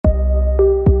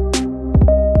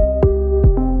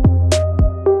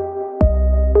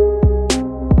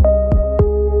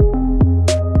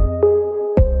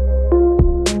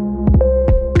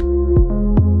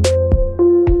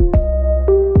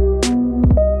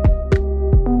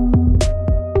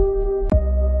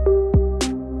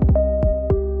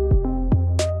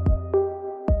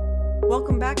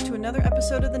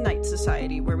episode of the Night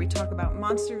Society, where we talk about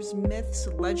monsters, myths,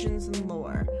 legends, and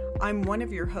lore. I'm one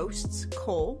of your hosts,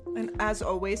 Cole, and as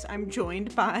always, I'm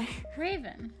joined by...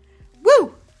 Raven.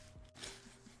 Woo!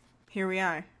 Here we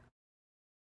are.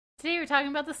 Today we're talking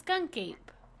about the Skunkape.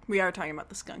 We are talking about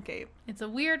the Skunkape. It's a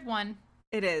weird one.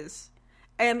 It is.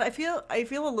 And I feel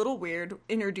a little weird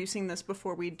introducing this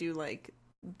before we do, like,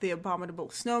 the Abominable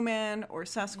Snowman or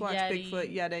Sasquatch, Yeti.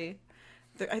 Bigfoot,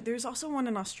 Yeti. There's also one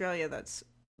in Australia that's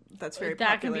very that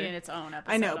popular. can be in its own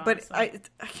episode. I know, but honestly.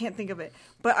 I can't think of it.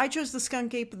 But I chose the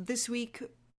Skunkape this week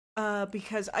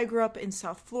because I grew up in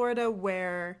South Florida,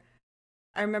 where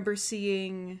I remember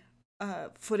seeing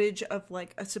footage of,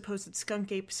 like, a supposed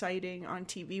Skunkape sighting on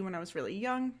TV when I was really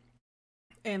young.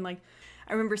 And, like,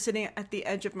 I remember sitting at the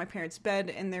edge of my parents' bed,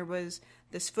 and there was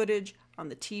this footage on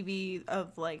the TV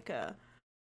of, like, a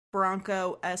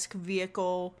Bronco-esque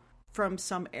vehicle from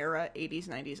some era, 80s,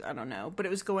 90s, I don't know. But it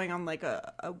was going on, like,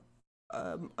 a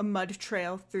mud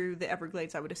trail through the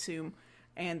Everglades, I would assume.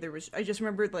 And I just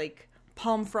remember, like,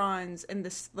 palm fronds and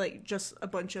this, like, just a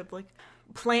bunch of, like,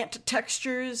 plant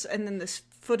textures, and then this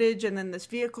footage, and then this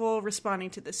vehicle responding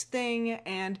to this thing.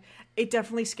 And it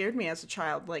definitely scared me as a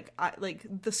child. Like,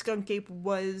 the Skunkape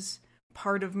was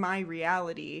part of my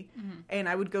reality. Mm-hmm. And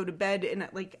I would go to bed, and,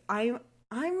 like, I'm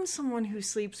someone who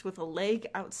sleeps with a leg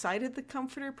outside of the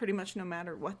comforter pretty much no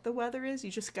matter what the weather is.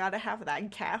 You just gotta have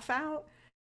that calf out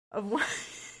of what...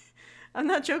 I'm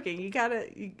not joking.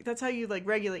 That's how you, like,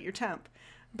 regulate your temp.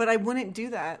 But I wouldn't do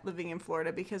that living in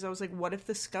Florida because I was like, what if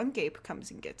the Skunkape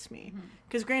comes and gets me?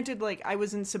 Because granted, like, I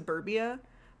was in suburbia,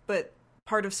 but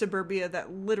part of suburbia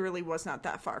that literally was not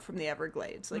that far from the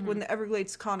Everglades. Like, when the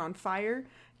Everglades caught on fire,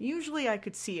 usually I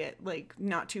could see it, like,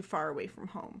 not too far away from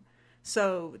home.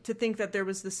 So to think that there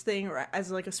was this thing, or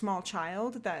as, like, a small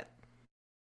child that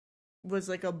was,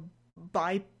 like, a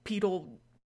bipedal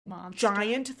monster.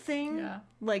 Giant thing, yeah.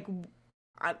 Like,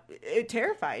 it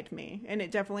terrified me. And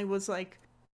it definitely was, like,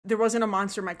 there wasn't a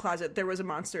monster in my closet. There was a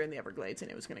monster in the Everglades,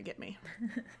 and it was going to get me.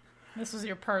 This was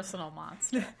your personal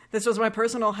monster. This was my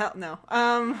personal hell. No.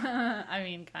 I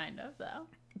mean, kind of, though.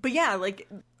 But yeah, like,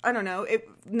 I don't know.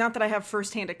 Not that I have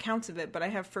firsthand accounts of it, but I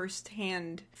have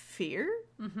firsthand fear.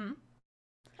 Mm-hmm.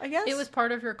 I guess. It was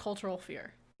part of your cultural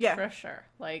fear. Yeah. For sure.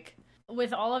 Like,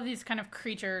 with all of these kind of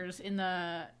creatures in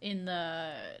the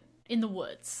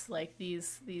woods, like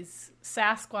these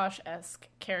Sasquatch-esque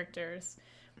characters,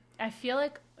 I feel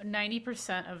like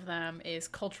 90% of them is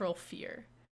cultural fear.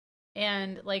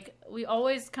 And, like, we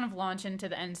always kind of launch into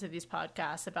the ends of these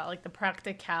podcasts about, like, the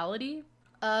practicality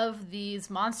of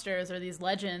these monsters or these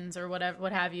legends or whatever,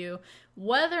 what have you,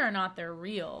 whether or not they're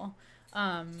real.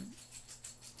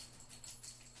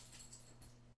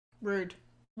 Rude.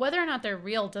 Whether or not they're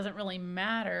real doesn't really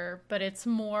matter, but it's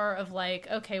more of, like,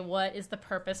 okay, what is the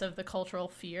purpose of the cultural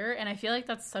fear? And I feel like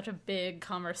that's such a big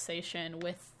conversation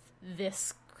with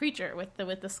this creature, with the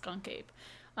Skunkape.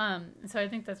 So I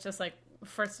think that's just, like,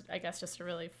 first, I guess, just a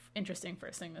really interesting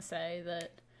first thing to say,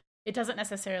 that it doesn't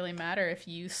necessarily matter if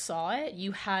you saw it,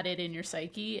 you had it in your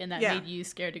psyche, and that made you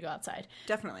scared to go outside.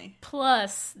 Definitely.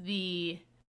 Plus the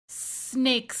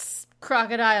snakes,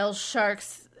 crocodiles,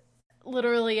 sharks,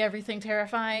 literally everything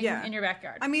terrifying in your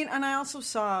backyard. I mean, and I also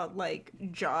saw, like,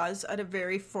 Jaws at a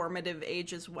very formative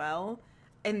age as well,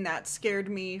 and that scared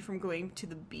me from going to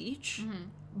the beach.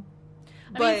 Mm-hmm.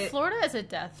 But, I mean, Florida is a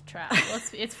death trap.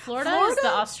 Florida is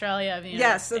the Australia of the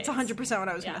United States. Yes, that's 100% what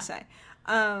I was going to say.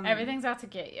 Everything's out to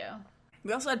get you.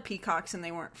 We also had peacocks, and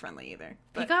they weren't friendly either.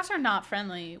 Peacocks are not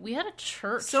friendly. We had a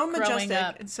church so majestic growing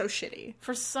up and so shitty.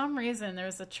 For some reason, there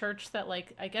was a church that,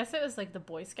 like, I guess it was, like, the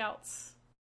Boy Scouts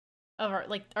of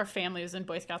our family was in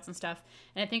Boy Scouts and stuff.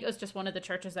 And I think it was just one of the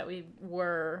churches that we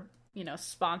were,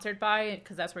 sponsored by,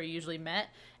 because that's where you usually met.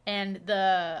 And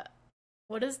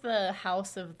what is the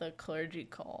house of the clergy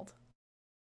called?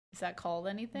 Is that called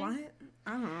anything? What?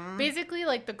 I don't know. Basically,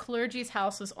 like, the clergy's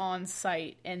house was on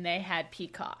site, and they had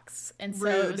peacocks. And so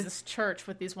Rude. it was this church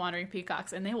with these wandering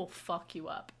peacocks, and they will fuck you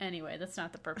up. Anyway, that's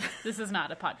not the purpose. This is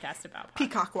not a podcast about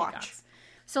Peacock Watch. Peacocks.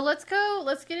 So let's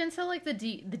get into, like, the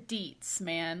deets,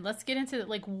 man. Let's get into,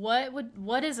 like,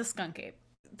 what is a Skunkape?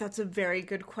 That's a very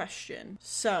good question.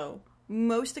 So,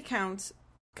 most accounts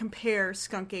compare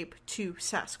Skunkape to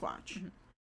Sasquatch. Mm-hmm.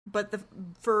 But the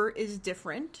fur is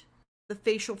different. The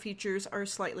facial features are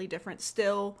slightly different.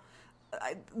 Still,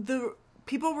 the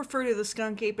people refer to the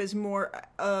Skunkape as more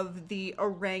of the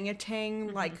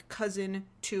orangutan-like cousin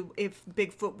to if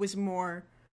Bigfoot was more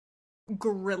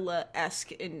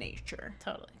gorilla-esque in nature.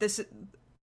 Totally.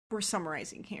 we're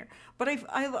summarizing here. But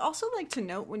I also like to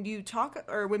note when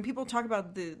people talk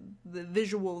about the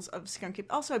visuals of Skunkape,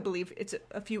 also I believe it's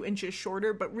a few inches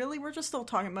shorter, but really we're just still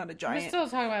talking about a giant. We're still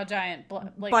talking about a giant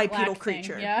bipedal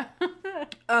creature. Thing. Yeah.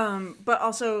 But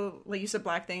also, like you said,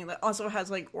 black thing that also has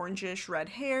like orangish red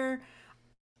hair.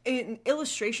 In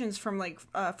illustrations from like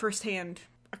firsthand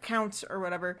accounts or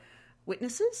whatever,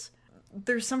 witnesses,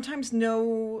 there's sometimes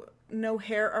no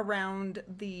hair around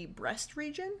the breast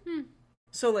region.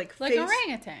 So like face,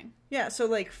 orangutan. Yeah, so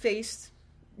like face,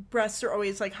 breasts are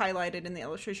always like highlighted in the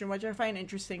illustration, which I find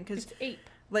interesting because it's ape.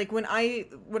 Like when I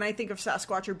think of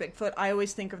Sasquatch or Bigfoot, I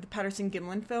always think of the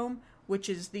Patterson-Gimlin film, which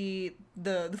is the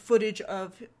footage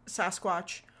of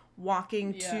Sasquatch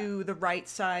walking to the right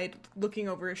side, looking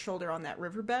over his shoulder on that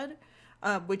riverbed,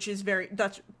 which is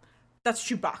that's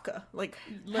Chewbacca, like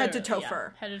literally, head to toe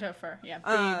fur. Head to toe fur, yeah.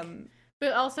 Big.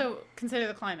 But also consider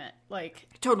the climate, like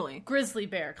totally grizzly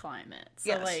bear climate.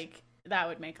 So like that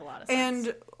would make a lot of sense.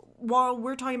 And while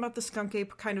we're talking about the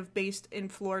Skunkape kind of based in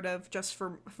Florida, just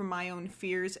for my own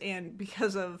fears and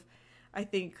because of, I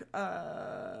think,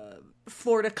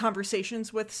 Florida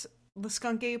conversations with the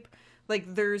Skunkape,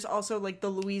 like there's also like the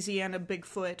Louisiana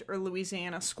Bigfoot or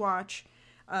Louisiana Squatch,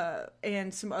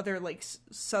 and some other like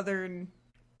Southern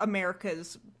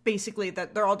Americas, basically,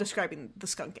 that they're all describing the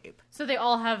Skunkape. So they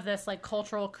all have this like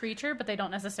cultural creature, but they don't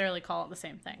necessarily call it the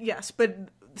same thing. Yes, but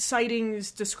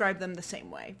sightings describe them the same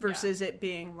way versus it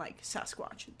being like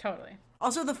Sasquatch. Totally.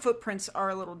 Also, the footprints are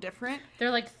a little different.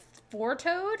 They're like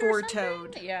four-toed.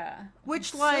 Four-toed. Yeah. Which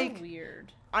it's like so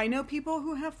weird. I know people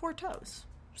who have 4 toes.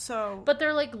 So, but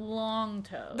they're like long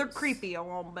toes. They're creepy a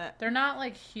little bit. They're not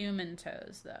like human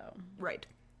toes though. Right.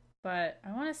 But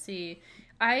I want to see.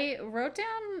 I wrote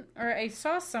down, or I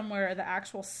saw somewhere, the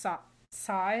actual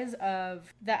size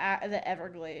of the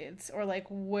Everglades, or like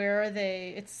where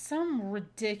it's some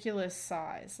ridiculous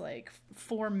size, like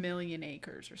 4 million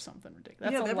acres or something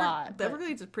ridiculous. That's a lot. The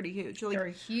Everglades is pretty huge. Like, they're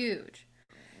huge.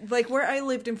 Like where I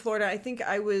lived in Florida, I think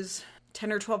I was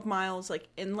 10 or 12 miles like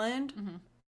inland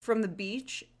from the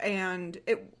beach, and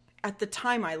at the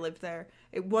time I lived there,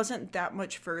 it wasn't that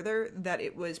much further that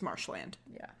it was marshland.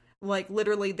 Yeah. Like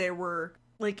literally there were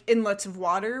like inlets of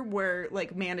water where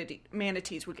like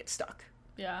manatees would get stuck.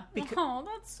 Yeah. That's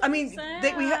so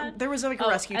sad. There was like a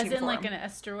rescue team as in for like them. an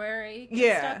estuary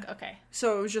stuck? Okay.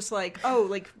 So it was just like, oh,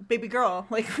 like baby girl,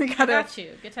 like we gotta got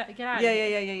you. Get out of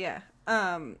here.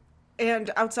 Yeah.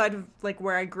 And outside of like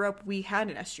where I grew up, we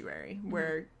had an estuary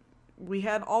where we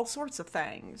had all sorts of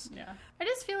things. Yeah. I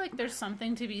just feel like there's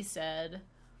something to be said,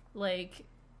 like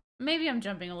maybe I'm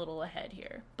jumping a little ahead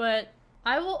here, but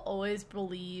I will always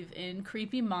believe in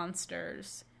creepy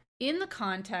monsters in the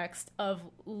context of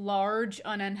large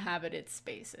uninhabited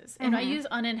spaces. And I use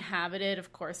uninhabited,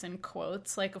 of course, in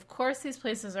quotes. Like, of course, these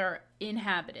places are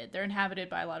inhabited. They're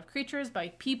inhabited by a lot of creatures,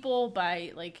 by people,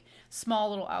 by, like, small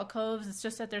little alcoves. It's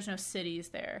just that there's no cities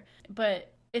there.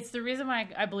 But it's the reason why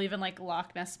I believe in, like,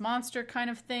 Loch Ness Monster kind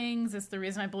of things. It's the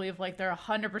reason I believe, like, there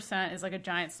 100% is, like, a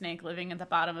giant snake living at the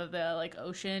bottom of the, like,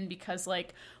 ocean. Because,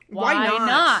 like, why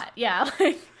not? Yeah,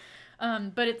 like,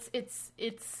 but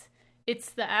it's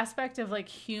the aspect of like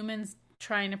humans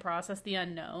trying to process the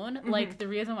unknown. Like the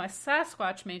reason why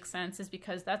Sasquatch makes sense is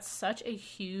because that's such a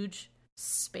huge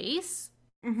space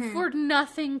for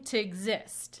nothing to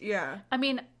exist. Yeah. I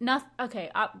mean,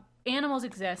 animals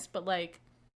exist, but like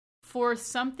for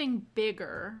something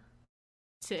bigger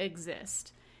to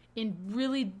exist in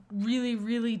really, really,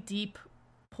 really deep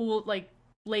pool, like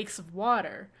lakes of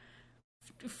water,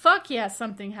 fuck yeah,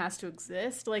 something has to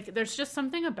exist. Like there's just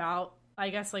something about, I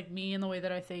guess, like me and the way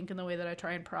that I think and the way that I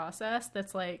try and process,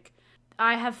 that's like,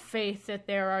 I have faith that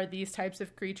there are these types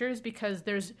of creatures because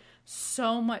there's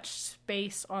so much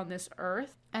space on this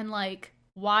earth. And like,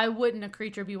 why wouldn't a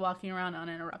creature be walking around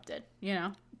uninterrupted, you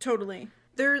know? Totally.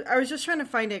 I was just trying to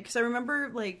find it because I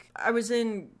remember like I was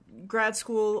in grad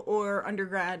school or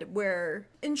undergrad where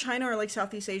in China or like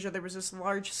Southeast Asia there was this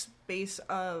large space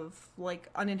of like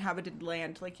uninhabited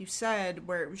land, like you said,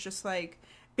 where it was just like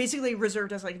basically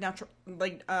reserved as like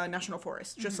national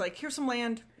forest. Just like, here's some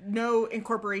land, no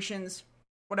incorporations,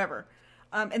 whatever.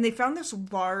 And they found this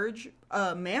large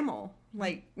mammal,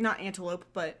 like not antelope,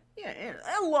 but yeah,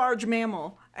 a large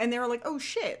mammal. And they were like, oh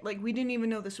shit, like we didn't even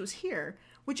know this was here,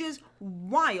 which is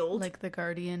wild. Like the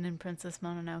Guardian in Princess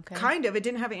Mononoke. Kind of. It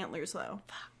didn't have antlers though.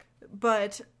 Fuck.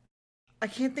 But I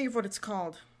can't think of what it's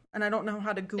called, and I don't know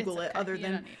how to Google it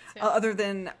other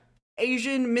than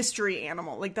Asian mystery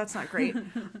animal. Like, that's not great.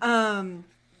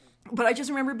 But I just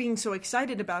remember being so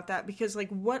excited about that because, like,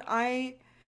 what I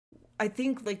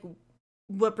think, like,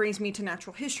 what brings me to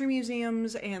natural history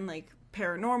museums and, like,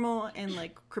 paranormal and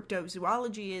like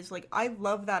cryptozoology is. Like, I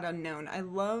love that unknown. I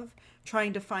love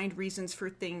trying to find reasons for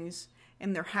things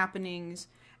and their happenings.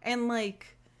 And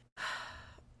like,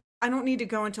 I don't need to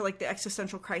go into like the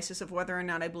existential crisis of whether or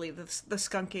not I believe the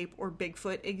Skunkape or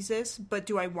Bigfoot exists, but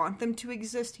do I want them to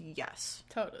exist? Yes.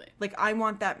 Totally. Like, I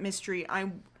want that mystery.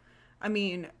 I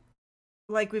mean,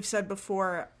 like we've said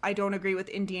before, I don't agree with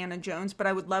Indiana Jones, but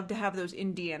I would love to have those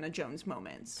Indiana Jones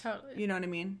moments. Totally. You know what I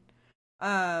mean?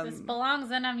 This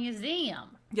belongs in a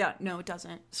museum. Yeah, no, it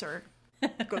doesn't, sir.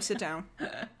 Go sit down.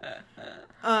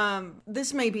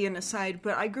 This may be an aside,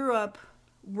 but I grew up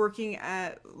working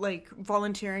at, like,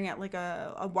 volunteering at, like,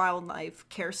 a wildlife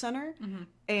care center. Mm-hmm.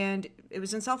 And it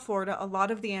was in South Florida. A lot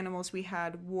of the animals we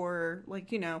had were,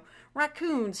 like, you know,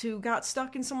 raccoons who got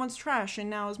stuck in someone's trash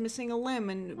and now is missing a limb,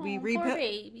 and we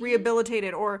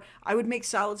rehabilitated. Or I would make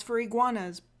salads for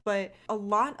iguanas. But a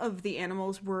lot of the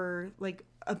animals were, like,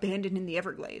 abandoned in the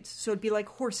Everglades. So it'd be like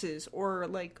horses or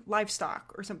like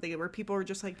livestock or something where people were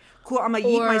just like, cool, I'm gonna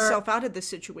yeet myself out of this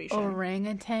situation.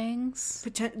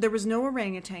 Orangutans. There was no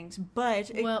orangutans,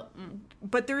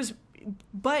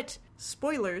 but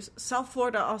spoilers, South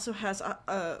Florida also has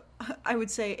I would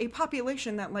say a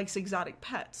population that likes exotic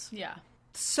pets. Yeah.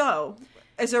 So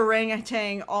is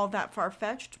orangutan all that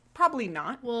far-fetched? Probably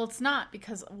not. Well, it's not,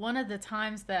 because one of the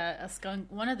times that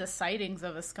one of the sightings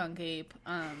of a Skunkape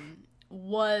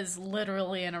was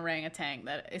literally an orangutan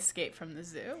that escaped from the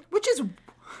zoo. Which is...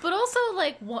 But also,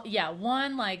 like,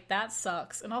 one, like, that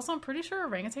sucks. And also, I'm pretty sure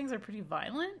orangutans are pretty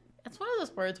violent. It's one of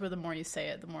those words where the more you say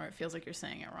it, the more it feels like you're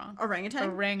saying it wrong. Orangutan?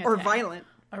 Orangutan. Or violent?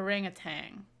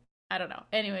 Orangutan. I don't know.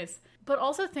 Anyways. But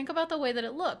also think about the way that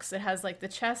it looks. It has, like, the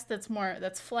chest that's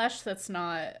flesh, that's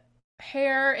not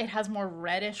hair. It has more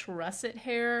reddish russet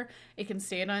hair. It can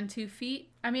stand on 2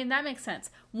 feet. I mean, that makes sense.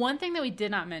 One thing that we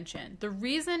did not mention, the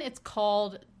reason it's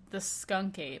called the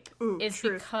Skunkape is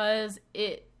because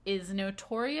it is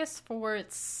notorious for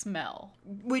its smell.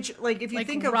 Which, like, if you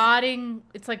think of...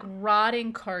 It's like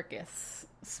rotting carcass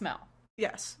smell.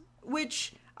 Yes.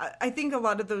 Which, I think a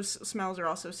lot of those smells are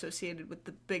also associated with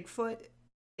the Bigfoot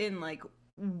in, like,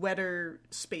 wetter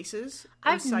spaces.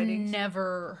 I've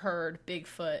never heard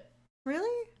Bigfoot.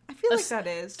 Really? I feel like that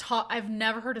is. I've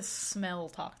never heard a smell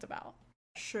talked about.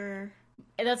 Sure.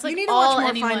 And that's like you need to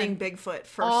watch more Finding Bigfoot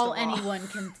first. All anyone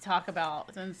can talk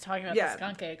about when talking about the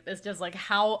Skunkape is just like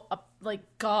how like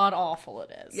god awful it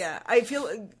is. Yeah, I feel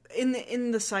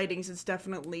in the sightings it's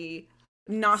definitely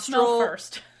nostril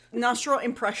first, nostril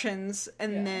impressions,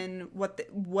 and then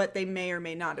what they may or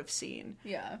may not have seen.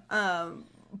 Yeah.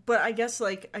 But I guess,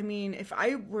 like, I mean, if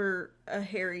I were a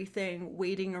hairy thing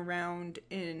wading around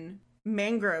in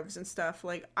mangroves and stuff,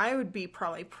 like, I would be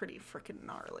probably pretty freaking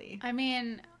gnarly. I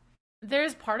mean,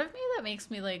 there's part of me that makes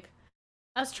me, like,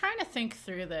 I was trying to think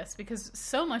through this, because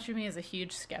so much of me is a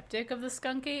huge skeptic of the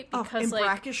Skunkape, because, in like...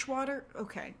 brackish water?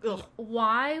 Okay. Ugh.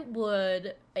 Why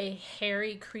would a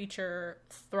hairy creature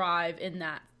thrive in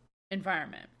that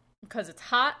environment? Because it's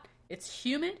hot, it's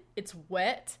humid, it's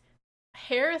wet.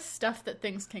 Hair is stuff that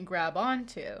things can grab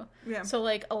onto. Yeah. So,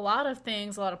 like, a lot of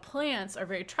plants are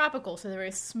very tropical, so they're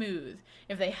very smooth.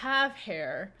 If they have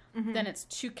hair, then it's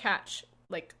to catch,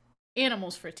 like,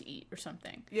 animals for it to eat or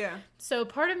something. Yeah. So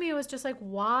part of me was just like,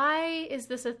 why is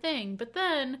this a thing? But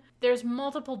then there's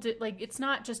multiple, like, it's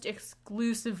not just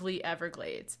exclusively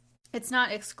Everglades. It's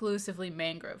not exclusively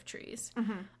mangrove trees.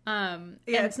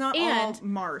 It's not all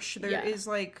marsh. There is,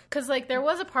 like... Because, like, there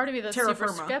was a part of me that's super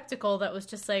skeptical that was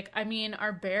just like, I mean,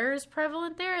 are bears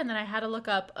prevalent there? And then I had to look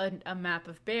up a map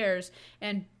of bears,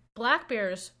 and black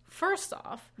bears, first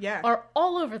off, are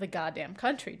all over the goddamn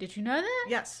country. Did you know that?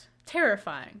 Yes.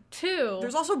 Terrifying. 2,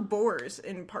 there's also boars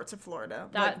in parts of Florida.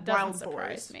 That like doesn't wild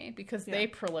surprise boars. me, because they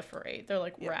proliferate. They're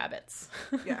like rabbits.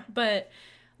 Yeah. But,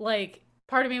 like...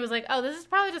 Part of me was like, oh, this is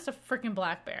probably just a freaking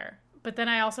black bear. But then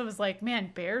I also was like,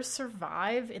 man, bears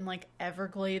survive in, like,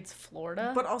 Everglades,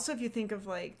 Florida? But also if you think of,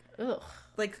 like... Ugh.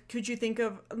 Like, could you think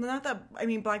of... Not that... I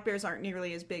mean, black bears aren't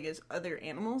nearly as big as other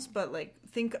animals, but, like,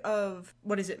 think of...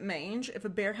 What is it? Mange? If a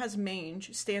bear has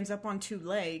mange, stands up on 2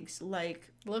 legs,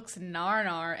 like... Looks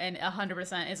gnar and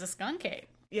 100% is a Skunkape.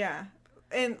 Yeah.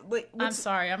 And, like... I'm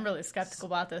sorry, I'm really skeptical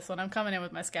about this one. I'm coming in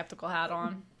with my skeptical hat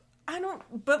on. I don't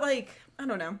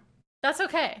know. That's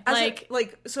okay.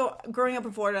 So growing up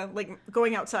in Florida, like,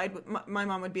 going outside, my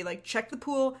mom would be like, check the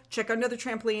pool, check under the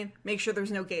trampoline, make sure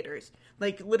there's no gators.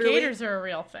 Like, literally... Gators are a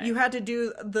real thing. You had to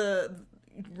do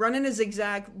run in a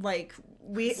zigzag, like...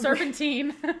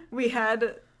 Serpentine. We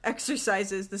had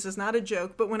exercises, this is not a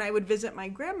joke, but when I would visit my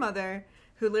grandmother,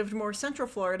 who lived more central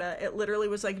Florida, it literally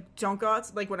was like, don't go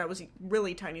out, like when I was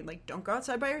really tiny, like don't go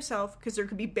outside by yourself because there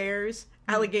could be bears,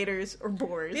 alligators, or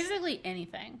boars. Basically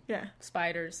anything. Yeah.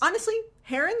 Spiders. Honestly,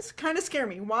 herons kind of scare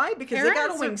me. Why? Because they got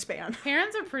a wingspan.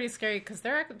 Herons are pretty scary because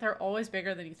they're always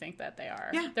bigger than you think that they are.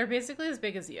 Yeah. They're basically as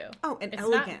big as you. Oh, and it's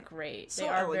elegant. Not great. So they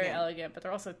are elegant. very elegant, but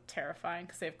they're also terrifying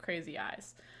because they have crazy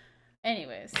eyes.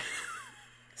 Anyways.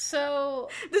 So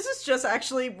this is just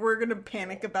actually, we're going to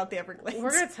panic about the Everglades. We're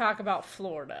going to talk about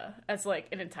Florida as like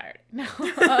an entirety. No.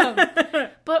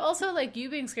 But also like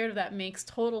you being scared of that makes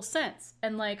total sense.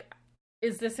 And like,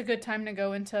 is this a good time to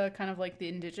go into kind of like the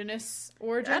indigenous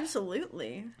origin?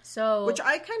 Absolutely. So, which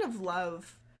I kind of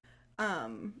love.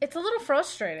 It's a little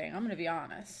frustrating, I'm going to be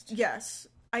honest. Yes.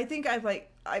 I think I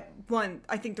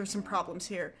think there's some problems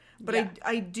here, but yeah.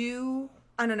 I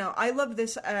don't know. I love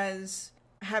this as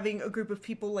having a group of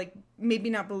people like maybe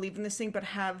not believe in this thing, but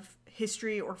have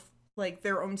history or like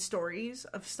their own stories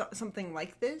of something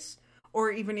like this.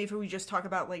 Or even if we just talk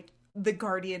about like the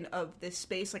guardian of this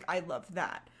space, like I love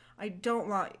that. I don't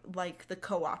like the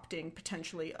co-opting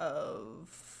potentially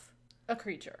of a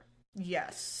creature.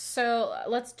 Yes. So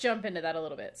let's jump into that a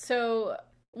little bit. So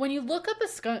when you look up the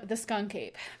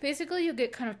Skunkape, basically you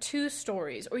get kind of two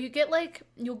stories, or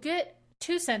you'll get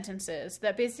two sentences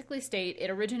that basically state it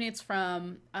originates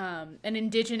from an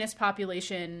indigenous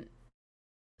population,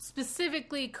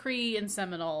 specifically Cree and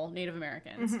Seminole Native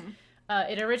Americans.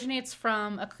 Mm-hmm. It originates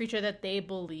from a creature that they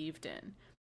believed in.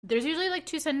 There's usually like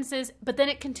two sentences, but then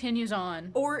it continues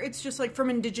on. Or it's just like from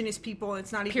indigenous people, and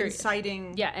it's not even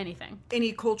citing anything.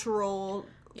 Any cultural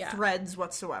threads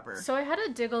whatsoever. So I had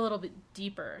to dig a little bit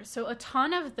deeper. So a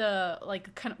ton of the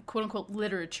like kind of quote unquote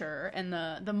literature and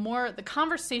the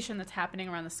conversation that's happening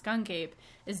around the Skunkape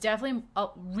is definitely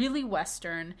really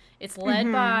Western. It's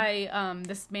led by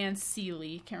this man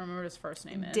Seeley. Can't remember what his first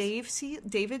name is.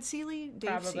 David Seeley?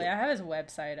 Probably. Seeley. I have his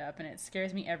website up and it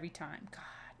scares me every time. God.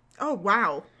 Oh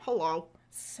wow. Hello.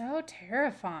 So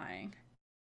terrifying.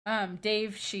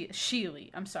 Dave Sheely.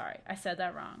 I'm sorry. I said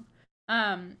that wrong.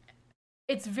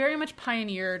 It's very much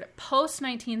pioneered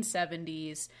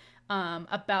post-1970s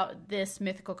about this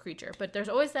mythical creature. But there's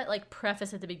always that, like,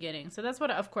 preface at the beginning. So that's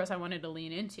what, of course, I wanted to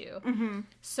lean into. Mm-hmm.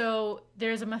 So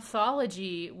there's a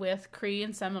mythology with Cree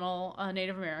and Seminole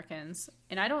Native Americans.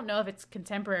 And I don't know if it's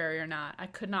contemporary or not. I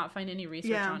could not find any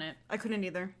research on it. I couldn't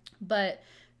either. But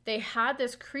they had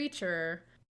this creature,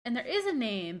 and there is a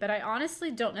name, but I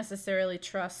honestly don't necessarily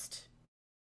trust...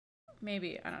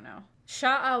 Maybe, I don't know.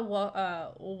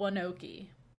 Sha'awanoki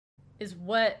is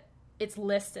what it's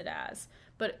listed as.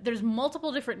 But there's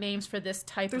multiple different names for this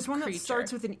type of creature. There's one that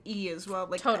starts with an E as well.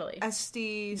 Like totally.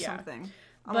 Esty something.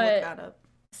 I'll look that up.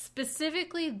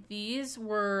 Specifically, these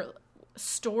were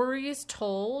stories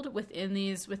told within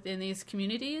these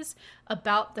communities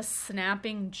about the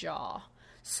snapping jaw.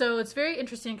 So it's very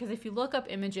interesting because if you look up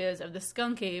images of the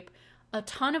Skunkape, a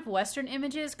ton of Western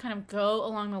images kind of go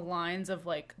along the lines of,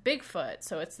 like, Bigfoot.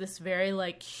 So it's this very,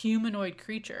 like, humanoid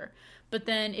creature. But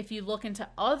then if you look into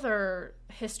other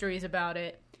histories about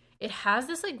it, it has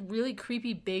this, like, really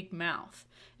creepy big mouth.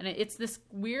 And it's this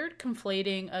weird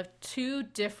conflating of two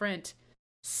different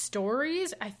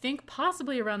stories, I think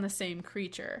possibly around the same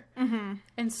creature. Mm-hmm.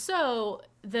 And so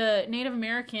the Native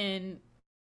American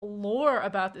lore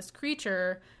about this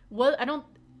creature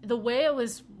the way it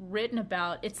was written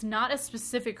about, it's not a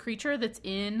specific creature that's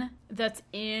in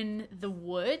the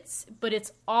woods, but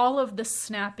it's all of the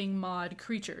snapping mod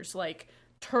creatures, like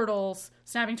turtles.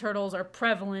 Snapping turtles are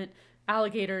prevalent,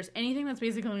 alligators, anything that's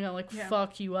basically gonna like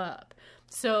fuck you up.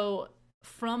 So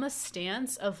from a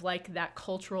stance of like that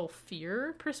cultural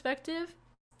fear perspective,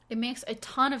 it makes a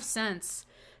ton of sense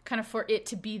kind of for it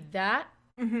to be that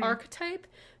archetype,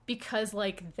 because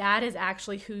like that is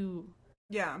actually who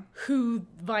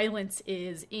violence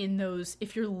is in those,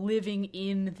 if you're living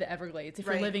in the Everglades, if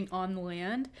you're living on the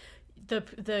land,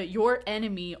 your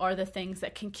enemy are the things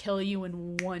that can kill you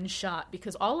in one shot,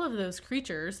 because all of those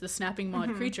creatures, the snapping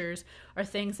mod creatures, are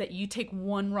things that you take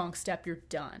one wrong step, you're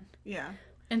done. Yeah.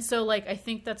 And so like I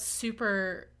think that's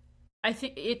super, I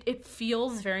think it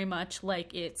feels very much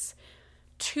like it's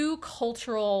two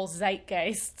cultural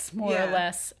zeitgeists, more or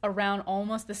less, around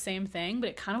almost the same thing, but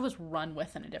it kind of was run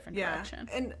with in a different direction.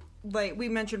 And like we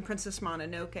mentioned Princess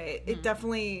Mononoke, it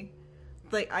definitely,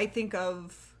 like, I think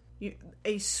of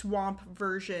a swamp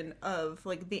version of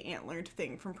like the antlered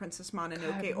thing from Princess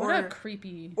Mononoke. God, what a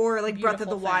creepy, or like Breath of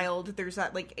the thing. Wild, there's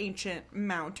that like ancient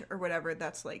mount or whatever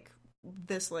that's like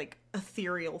this like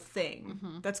ethereal thing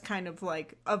that's kind of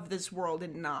like of this world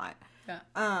and not.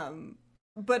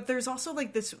 But there's also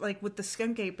like this, like with the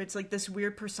skunk ape, it's like this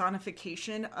weird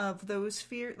personification of those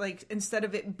fear. Like instead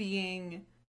of it being,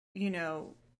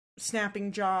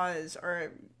 snapping jaws,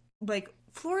 or like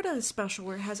Florida is special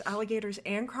where it has alligators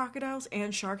and crocodiles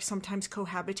and sharks sometimes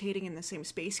cohabitating in the same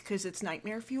space because it's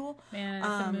nightmare fuel. Man,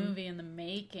 it's a movie in the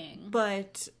making.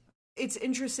 But it's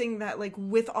interesting that like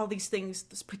with all these things,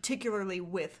 particularly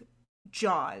with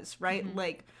Jaws, right? Mm-hmm.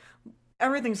 Like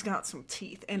everything's got some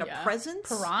teeth and a presence.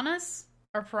 Piranhas?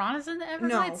 Are piranhas in the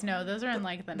Everglades? No, those are in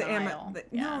like the Nile.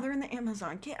 No, they're in the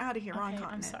Amazon. Get out of here, wrong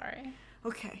continent. I'm sorry.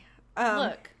 Okay.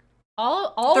 Look,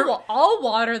 all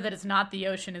water that is not the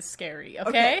ocean is scary.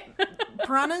 Okay.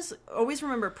 Piranhas. Always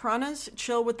remember, piranhas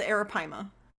chill with the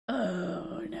arapaima.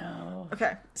 Oh no.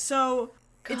 Okay, so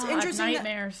it's interesting.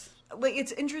 Nightmares.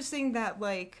 It's interesting that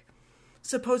like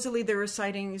supposedly there were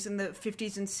sightings in the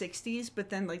 50s and 60s,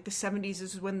 but then like the 70s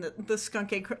is when the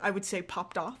skunk ape, I would say,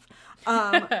 popped off.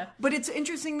 But it's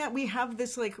interesting that we have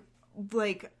this like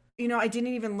I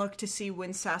didn't even look to see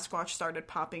when Sasquatch started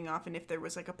popping off and if there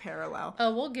was like a parallel.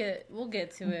 Oh, we'll get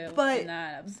to it in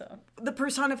that episode. The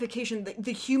personification,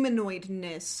 the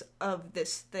humanoidness of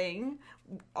this thing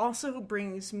also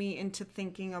brings me into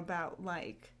thinking about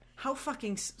like how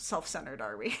fucking self-centered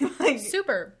are we? Like,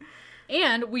 super.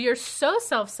 And we are so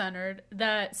self-centered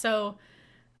that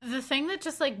the thing that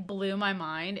just like blew my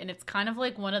mind, and it's kind of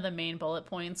like one of the main bullet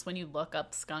points when you look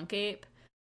up skunk ape,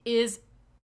 is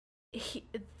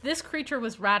this creature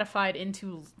was ratified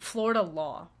into Florida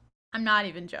law. I'm not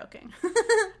even joking.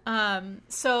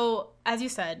 So as you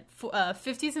said,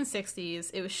 50s and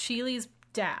 60s, it was Sheely's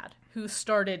dad who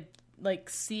started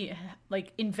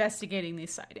investigating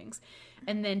these sightings.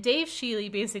 And then Dave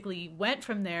Sheely basically went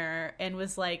from there and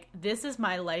was like, this is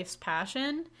my life's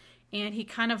passion. And he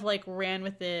kind of like ran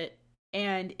with it.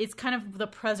 And it's kind of the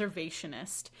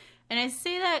preservationist. And I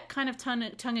say that kind of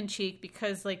tongue in cheek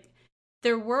because like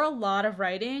there were a lot of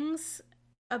writings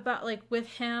about like with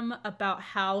him about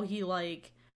how he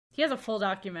has a full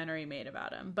documentary made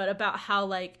about him, but about how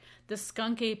like the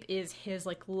skunk ape is his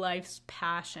like life's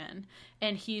passion.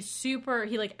 And he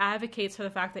like advocates for the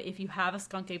fact that if you have a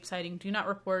skunk ape sighting, do not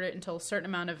report it until a certain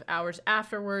amount of hours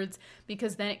afterwards,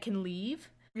 because then it can leave.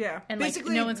 Yeah. And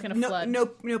basically, like no one's going to flood. No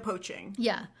poaching.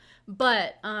 Yeah.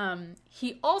 But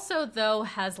he also though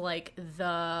has like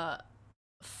the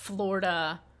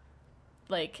Florida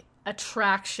like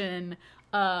attraction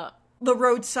the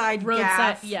roadside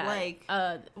gaff, yeah. Like,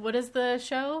 what is the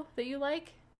show that you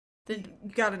like? You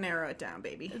gotta narrow it down,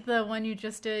 baby. The one you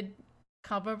just did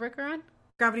Combo Breaker on?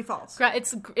 Gravity Falls.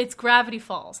 It's Gravity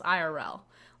Falls, IRL.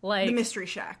 Like the Mystery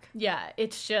Shack. Yeah,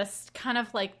 it's just kind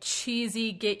of like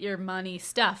cheesy, get your money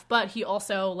stuff. But he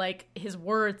also, like, his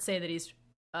words say that he's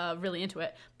really into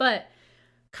it. But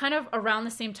kind of around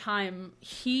the same time,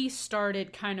 he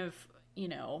started kind of,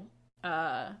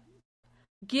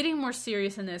 getting more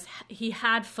serious in this. He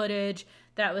had footage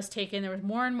that was taken. There was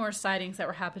more and more sightings that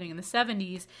were happening in the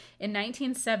 70s. In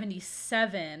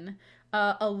 1977,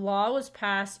 a law was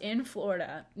passed in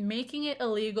Florida making it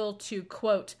illegal to,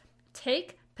 quote,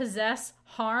 take, possess,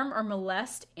 harm, or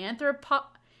molest anthropoids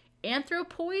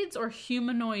or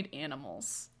humanoid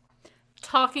animals.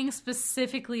 Talking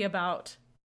specifically about,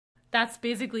 that's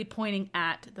basically pointing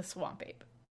at the swamp ape.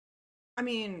 I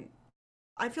mean,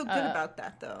 I feel good about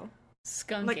that, though.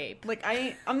 Skunk ape.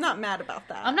 I'm not mad about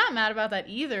that. I'm not mad about that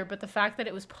either, but the fact that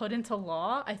it was put into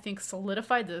law, I think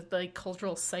solidified the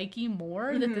cultural psyche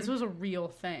more, that this was a real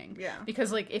thing. Yeah.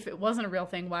 Because, like, if it wasn't a real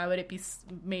thing, why would it be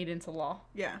made into law?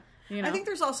 Yeah. I think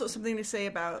there's also something to say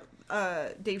about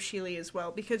Dave Sheely as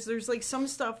well, because there's, like, some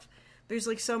stuff, there's,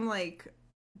 like, some, like,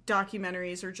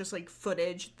 documentaries or just, like,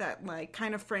 footage that, like,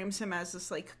 kind of frames him as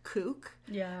this, like, kook.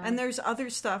 Yeah. And there's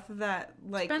other stuff that,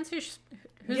 like... Depends who's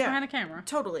behind the camera.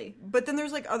 Totally. But then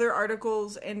there's, like, other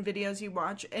articles and videos you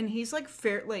watch, and he's, like,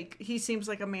 he seems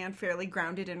like a man fairly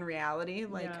grounded in reality.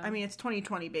 Like, yeah. I mean, it's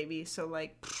 2020, baby, so,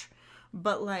 like,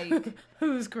 but, like...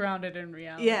 Who's grounded in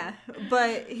reality? Yeah.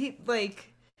 But he, like...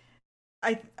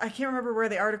 I can't remember where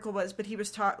the article was, but he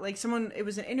was it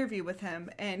was an interview with him,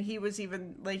 and he was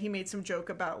even, like, he made some joke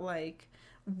about, like,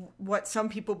 what some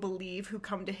people believe who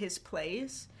come to his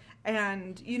place.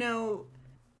 And,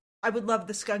 I would love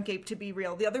the skunk ape to be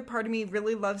real. The other part of me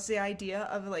really loves the idea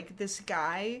of, like, this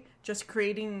guy just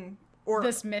creating...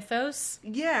 this mythos?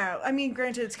 Yeah. I mean,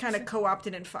 granted, it's kind of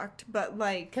co-opted and fucked, but,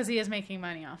 like... Because he is making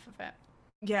money off of it.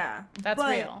 Yeah. That's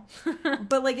real.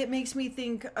 But, like, it makes me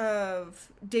think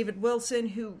of David Wilson,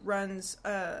 who runs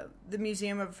the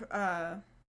Museum of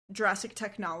Jurassic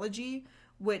Technology,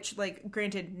 which, like,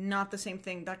 granted, not the same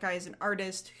thing. That guy is an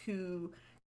artist who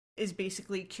is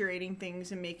basically curating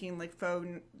things and making, like, faux,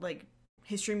 like,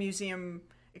 history museum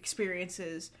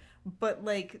experiences, but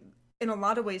like in a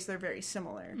lot of ways they're very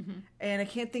similar. And I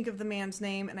can't think of the man's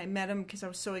name, and I met him because I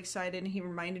was so excited, and he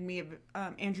reminded me of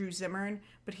Andrew Zimmern,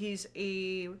 but he's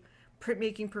a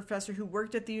printmaking professor who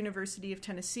worked at the University of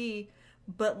Tennessee,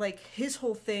 but like his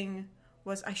whole thing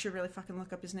was, I should really fucking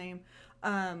look up his name.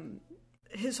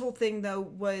 His whole thing though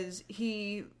was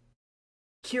he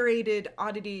curated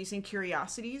oddities and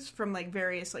curiosities from like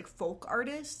various like folk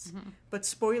artists, but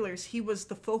spoilers, he was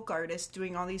the folk artist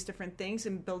doing all these different things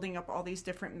and building up all these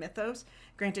different mythos.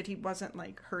 Granted, he wasn't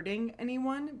like hurting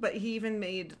anyone, but he even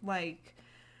made like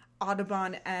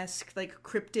Audubon-esque like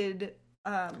cryptid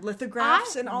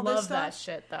lithographs and all this stuff. I love that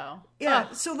shit though. Yeah.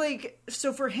 Ugh.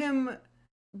 So for him,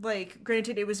 like,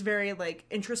 granted, it was very like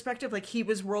introspective, like he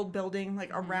was world building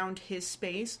like around his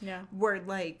space. Yeah. Where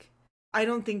like I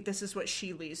don't think this is what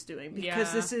Sheely's doing,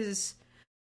 because this is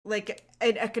like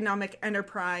an economic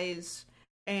enterprise,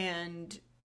 and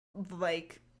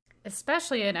like,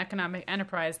 especially an economic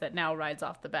enterprise that now rides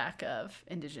off the back of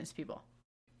indigenous people.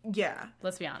 Yeah.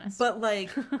 Let's be honest. But like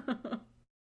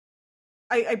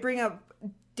I bring up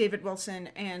David Wilson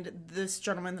and this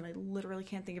gentleman that I literally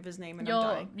can't think of his name, and I'm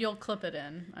dying. You'll clip it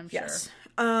in, I'm yes.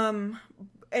 sure.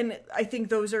 And I think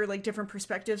those are like different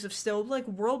perspectives of still like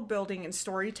world building and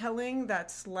storytelling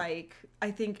that's like,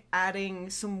 I think, adding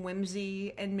some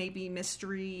whimsy and maybe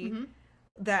mystery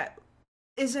that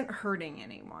isn't hurting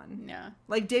anyone. Yeah.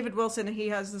 Like David Wilson, he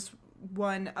has this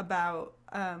one about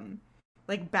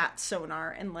like bat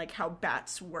sonar and like how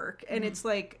bats work, and it's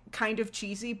like kind of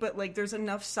cheesy, but like there's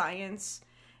enough science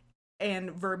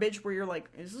and verbiage where you're like,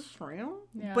 is this real?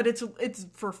 Yeah. But it's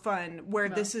for fun, where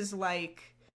this is like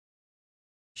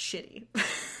shitty.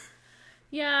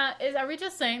 Yeah, are we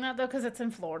just saying that though because it's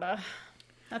in Florida?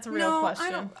 That's a real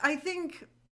question. I think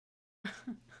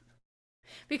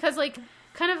because like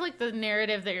kind of like the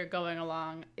narrative that you're going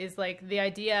along is like the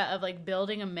idea of like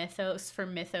building a mythos for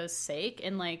mythos' sake,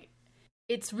 and like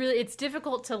it's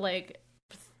difficult to like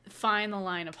find the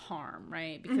line of harm,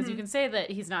 right? Because you can say that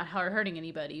he's not hurting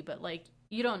anybody, but like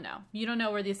you don't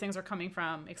know where these things are coming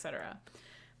from, etc.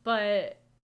 But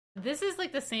this is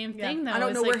like the same thing though. I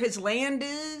don't know like, where his land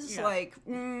is. Yeah. Like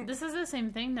this is the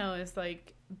same thing though, is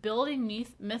like building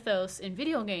mythos in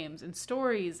video games, in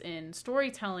stories, in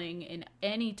storytelling, in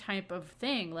any type of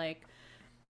thing. Like,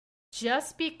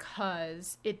 just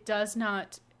because it does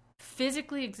not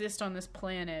physically exist on this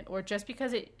planet, or just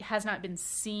because it has not been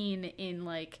seen in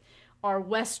like our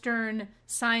Western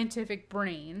scientific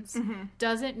brains,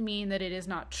 doesn't mean that it is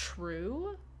not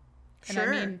true. And I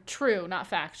mean true, not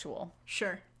factual.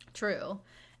 Sure. True.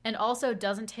 And also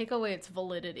doesn't take away its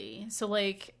validity. So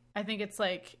like I think it's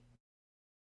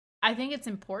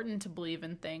important to believe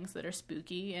in things that are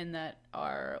spooky and that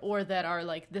are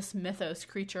like this mythos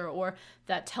creature, or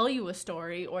that tell you a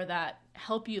story, or that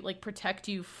help you like protect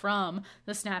you from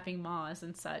the snapping maws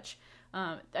and such.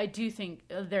 I do think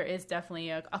there is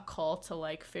definitely a call to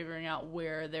like figuring out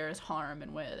where there is harm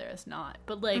and where there is not.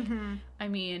 But like, I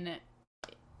mean,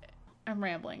 I'm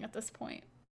rambling at this point,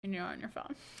 and you're on your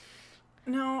phone.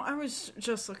 No, I was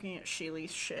just looking at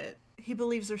Sheely's shit. He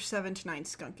believes there's 7 to 9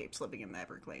 skunkapes living in the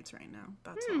Everglades right now.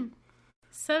 That's all.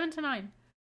 7 to 9.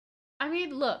 I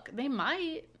mean, look, they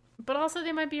might, but also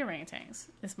they might be orangutans.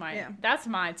 That's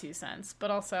my 2 cents. But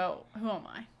also, who am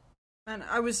I? And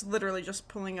I was literally just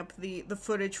pulling up the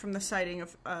footage from the sighting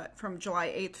of from July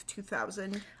 8th,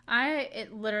 2000.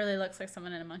 It literally looks like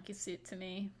someone in a monkey suit to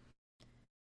me.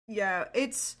 Yeah,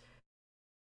 it's...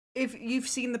 If you've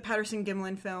seen the Patterson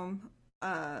Gimlin film,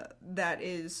 that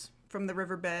is from the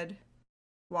riverbed,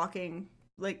 walking,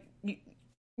 like,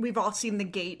 we've all seen the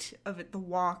gait of it, the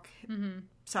walk,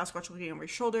 Sasquatch looking over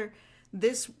his shoulder.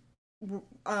 This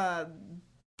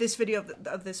video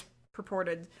of this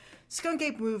purported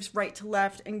Skunkape moves right to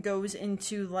left and goes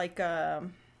into like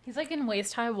he's like in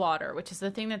waist high water, which is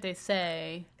the thing that they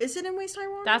say. Is it in waist high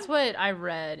water? That's what I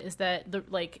read, is that the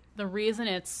reason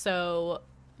it's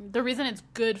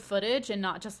good footage and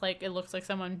not just like it looks like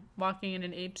someone walking in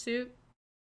an ape suit.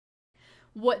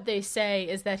 What they say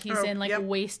is that he's in like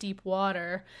waist deep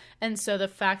water, and so the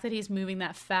fact that he's moving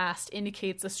that fast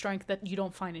indicates the strength that you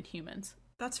don't find in humans.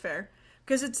 That's fair.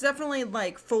 Because it's definitely,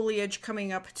 like, foliage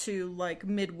coming up to, like,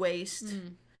 mid-waist.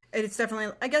 And it's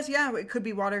definitely, I guess, yeah, it could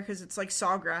be water because it's, like,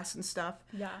 sawgrass and stuff.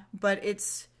 Yeah. But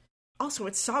it's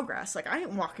sawgrass. Like, I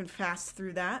ain't walking fast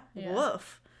through that. Yeah.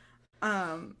 Woof.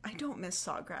 I don't miss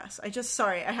sawgrass.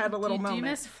 I had a little moment. Do you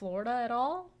miss Florida at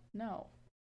all? No.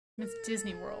 It's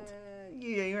Disney World.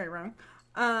 Yeah, you ain't wrong.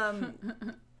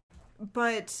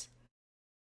 But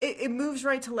it moves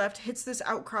right to left, hits this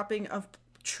outcropping of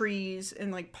trees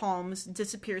and like palms,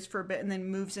 disappears for a bit, and then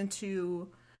moves into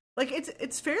like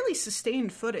it's fairly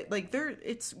sustained footage. Like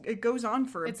it goes on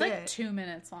for a bit. It's like 2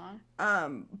 minutes long.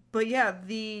 But yeah,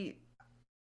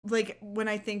 like when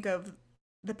I think of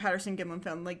the Patterson Gimlin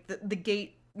film, like the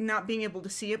gate, not being able to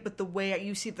see it, but the way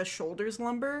you see the shoulders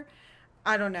lumber,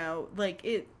 I don't know,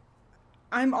 like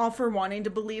I'm all for wanting to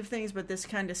believe things, but this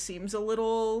kind of seems a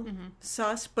little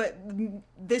sus. But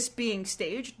this being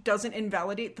staged doesn't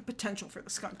invalidate the potential for the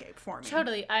Skunkape for me.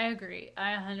 Totally, I agree.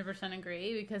 I 100%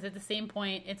 agree, because at the same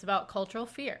point, it's about cultural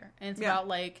fear. And it's about,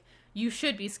 like, you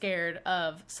should be scared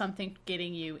of something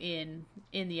getting you in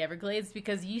the Everglades,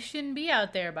 because you shouldn't be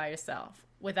out there by yourself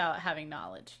without having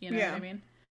knowledge. You know what I mean?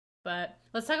 But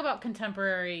let's talk about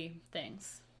contemporary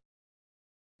things.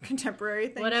 Contemporary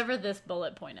things? Whatever this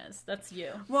bullet point is. That's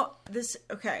you. Well,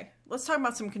 okay. Let's talk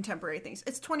about some contemporary things.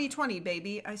 It's 2020,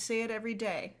 baby. I say it every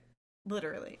day.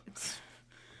 Literally. It's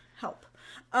help.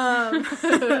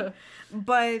 But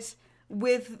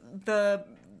with the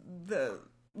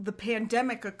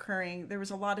pandemic occurring, there was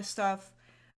a lot of stuff.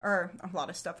 There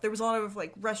was a lot of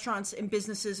like restaurants and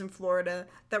businesses in Florida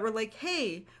that were like,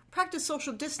 hey, practice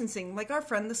social distancing like our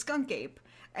friend the Skunkape.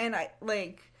 And I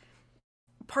like,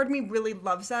 part of me really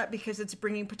loves that, because it's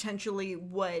bringing potentially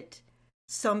what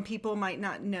some people might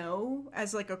not know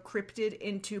as like a cryptid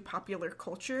into popular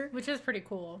culture. Which is pretty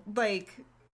cool. Like,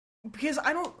 because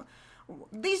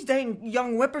these dang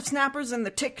young whippersnappers and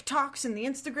the TikToks and the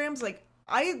Instagrams, like,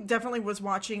 I definitely was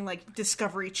watching like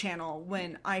Discovery Channel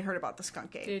when I heard about the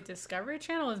Skunkape. Dude, Discovery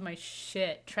Channel was my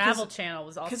shit. Travel Channel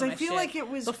was also my shit. Because I feel like it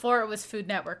was before it was Food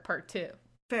Network Part 2.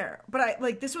 Fair, but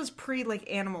this was pre like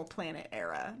Animal Planet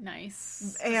era.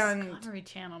 Nice. And Discovery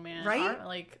Channel, man, right?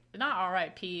 Like, not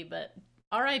R.I.P., but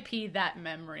R.I.P. that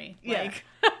memory. Yeah.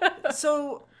 Like,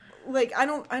 so like I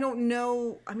don't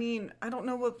know. I mean, I don't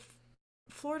know what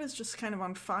Florida's just kind of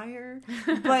on fire,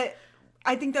 but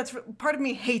I think that's part of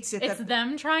me hates it. It's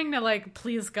them trying to like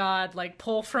please God, like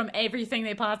pull from everything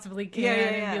they possibly can,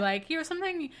 and be like, here's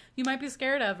something you might be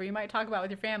scared of, or you might talk about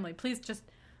with your family. Please just.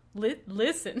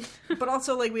 Listen. But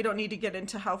also, like, we don't need to get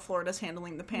into how Florida's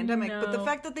handling the pandemic. No. But the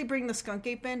fact that they bring the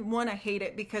Skunkape in, one, I hate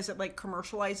it because it, like,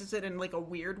 commercializes it in, like, a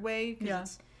weird way. Yeah.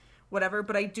 It's whatever.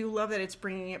 But I do love that it's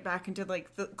bringing it back into,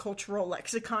 like, the cultural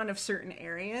lexicon of certain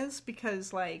areas.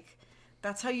 Because, like,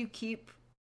 that's how you keep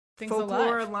things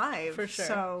folklore alive. For sure.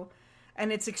 So,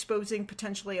 and it's exposing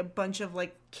potentially a bunch of,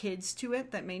 like, kids to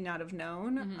it that may not have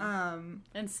known. Mm-hmm.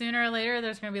 And sooner or later,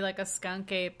 there's going to be, like, a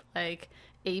Skunkape, like...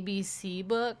 ABC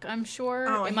book, I'm sure.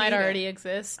 Oh, it might already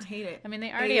exist. I hate it. I mean,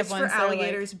 they already have one. A is for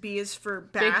alligators, like, B is for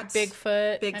bats.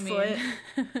 Bigfoot. I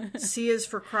mean. C is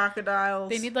for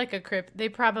crocodiles. They need like a They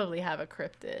probably have a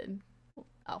cryptid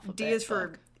alphabet. D is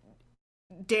for,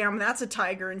 damn, that's a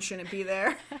tiger and shouldn't be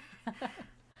there.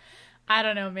 I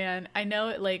don't know, man. I know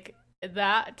it, like,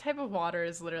 that type of water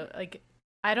is literally, like,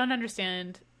 I don't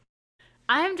understand.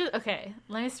 Okay,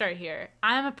 let me start here.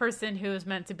 I'm a person who is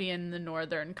meant to be in the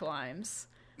northern climes,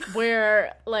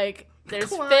 where, like,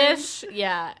 there's fish,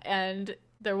 and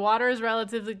their water is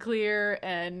relatively clear,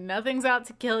 and nothing's out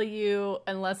to kill you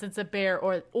unless it's a bear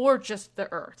or just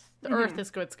the earth. The earth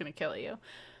is what's going to kill you.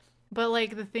 But,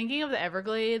 like, the thinking of the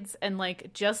Everglades and,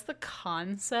 like, just the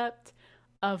concept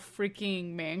of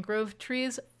freaking mangrove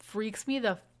trees freaks me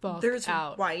the fuck out. There's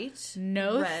white,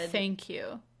 red, thank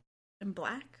you. And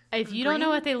black? If you don't know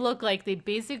what they look like, they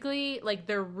basically, like,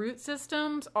 their root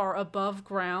systems are above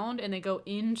ground and they go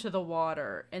into the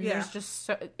water. And there's just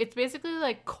it's basically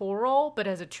like coral, but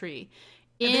as a tree.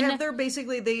 They're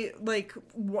basically, like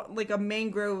a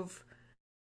mangrove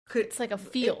it's like a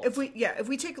field.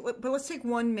 Let's take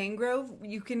one mangrove.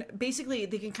 You can, basically,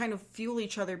 they can kind of fuel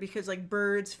each other because, like,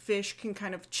 birds, fish can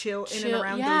kind of chill in and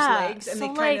around those legs. And so,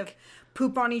 they kind of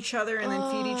poop on each other and then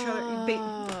feed each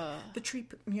other. The tree,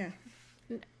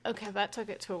 Okay, that took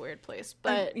it to a weird place,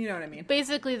 but you know what I mean.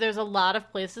 Basically, there's a lot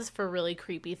of places for really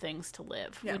creepy things to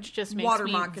live, which just makes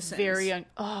me moccasins. Very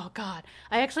oh god,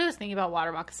 I actually was thinking about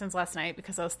water moccasins last night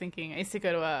because I was thinking I used to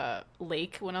go to a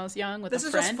lake when I was young with a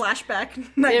friend. This is just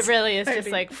flashback. It really is just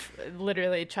like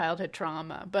literally childhood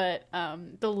trauma. But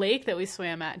the lake that we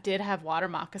swam at did have water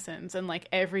moccasins, and like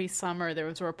every summer there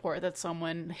was a report that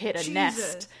someone hit a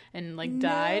nest and like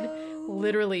died.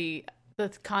 Literally. The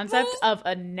concept of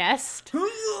a nest,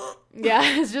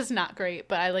 it's just not great.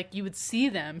 But you would see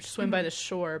them swim by the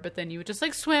shore, but then you would just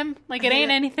like swim like it ain't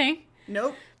anything.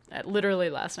 Nope. Literally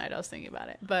last night I was thinking about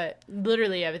it, but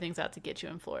literally everything's out to get you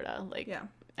in Florida. Like,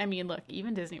 I mean, look,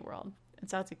 even Disney World,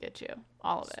 it's out to get you.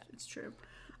 All of it. It's true.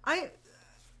 I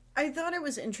thought it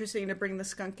was interesting to bring the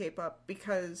Skunkape up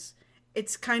because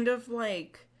it's kind of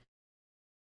like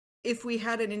if we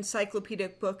had an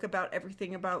encyclopedic book about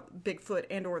everything about Bigfoot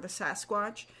and or the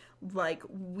Sasquatch, like,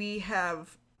 we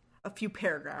have a few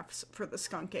paragraphs for the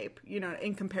skunk ape, you know,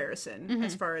 in comparison,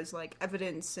 as far as, like,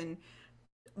 evidence and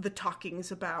the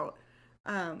talkings about.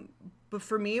 But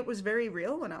for me, it was very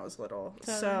real when I was little.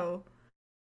 So,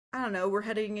 I don't know, we're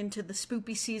heading into the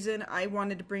spoopy season. I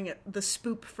wanted to bring the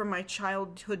spoop from my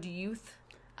childhood youth.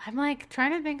 I'm, like,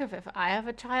 trying to think of if I have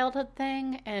a childhood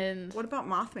thing, and... What about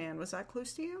Mothman? Was that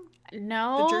close to you?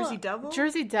 No. The Jersey Devil?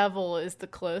 Jersey Devil is the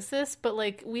closest, but,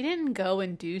 like, we didn't go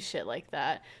and do shit like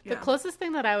that. Yeah. The closest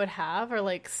thing that I would have are,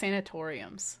 like,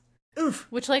 sanatoriums. Oof.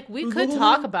 Which, like, we could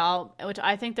talk about, which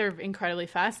I think they're incredibly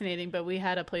fascinating, but we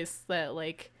had a place that,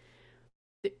 like...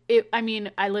 I mean,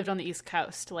 I lived on the East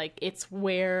Coast. Like, it's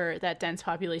where that dense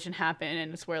population happened,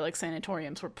 and it's where, like,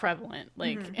 sanatoriums were prevalent.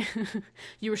 Like,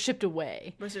 you were shipped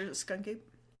away. Was there a skunk ape?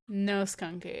 No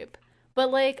skunk ape.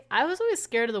 But, like, I was always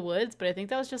scared of the woods, but I think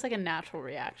that was just, like, a natural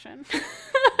reaction.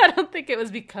 I don't think it was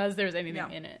because there was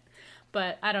anything in it.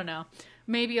 But, I don't know.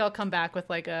 Maybe I'll come back with,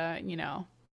 like, a, you know,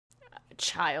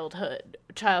 childhood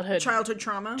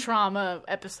trauma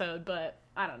episode, but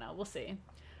I don't know. We'll see.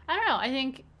 I don't know.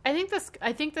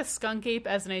 I think the skunk ape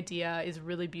as an idea is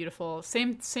really beautiful.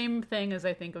 Same thing as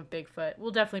I think of Bigfoot.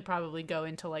 We'll definitely probably go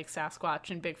into, like,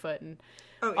 Sasquatch and Bigfoot and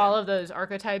all of those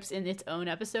archetypes in its own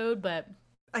episode, but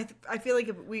I feel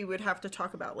like we would have to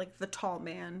talk about, like, the tall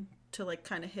man to, like,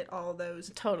 kind of hit all of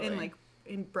those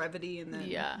in brevity, and then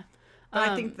But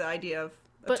I think the idea of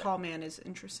a tall man is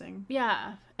interesting.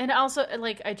 Yeah, and also,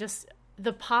 like,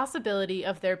 the possibility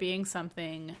of there being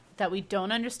something that we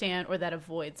don't understand or that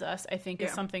avoids us, I think,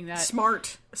 is something that...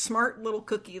 Smart little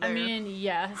cookie there. I mean,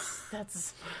 yes,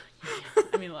 that's...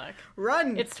 I mean, look.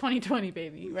 Run! It's 2020,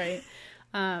 baby, right?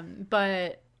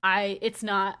 But I,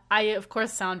 of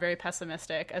course, sound very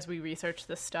pessimistic as we research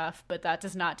this stuff, but that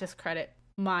does not discredit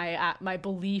my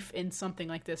belief in something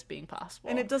like this being possible.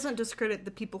 And it doesn't discredit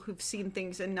the people who've seen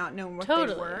things and not known what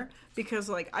they were. Because,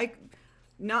 like,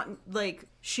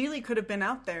 Sheely could have been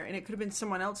out there, and it could have been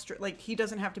someone else. Like, he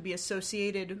doesn't have to be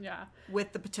associated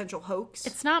with the potential hoax.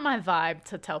 It's not my vibe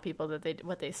to tell people that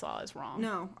what they saw is wrong.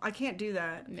 No, I can't do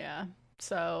that. Yeah.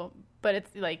 So, but it's,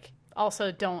 like,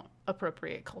 also don't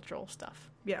appropriate cultural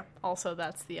stuff. Yeah. Also,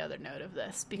 that's the other note of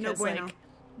this. Because, no bueno. Like,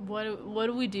 what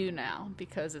do we do now?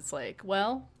 Because it's like,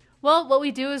 well, what we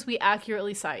do is we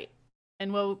accurately cite.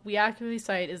 And what we accurately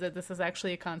cite is that this is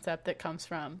actually a concept that comes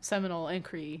from Seminole and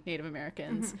Cree Native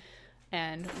Americans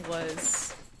and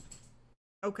was...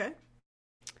 Okay.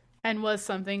 And was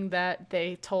something that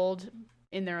they told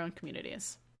in their own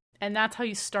communities. And that's how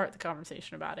you start the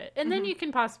conversation about it. And then you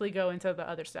can possibly go into the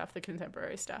other stuff, the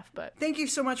contemporary stuff. But thank you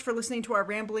so much for listening to our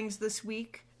ramblings this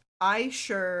week. I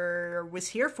sure was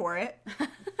here for it.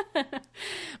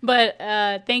 But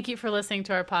thank you for listening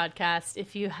to our podcast.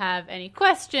 If you have any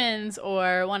questions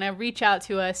or want to reach out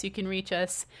to us, you can reach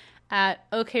us at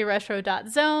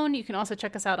okretro.zone. You can also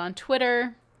check us out on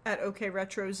Twitter. At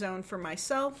okretrozone for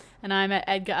myself. And I'm at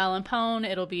Edgar Allan Pone.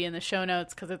 It'll be in the show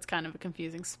notes because it's kind of a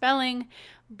confusing spelling.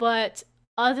 But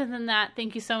other than that,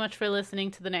 thank you so much for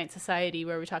listening to The Night Society,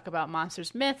 where we talk about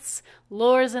monsters, myths,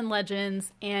 lores, and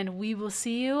legends. And we will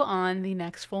see you on the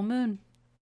next full moon.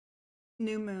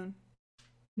 New moon.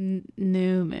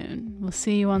 New moon. We'll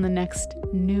see you on the next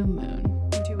new moon.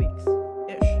 In 2 weeks.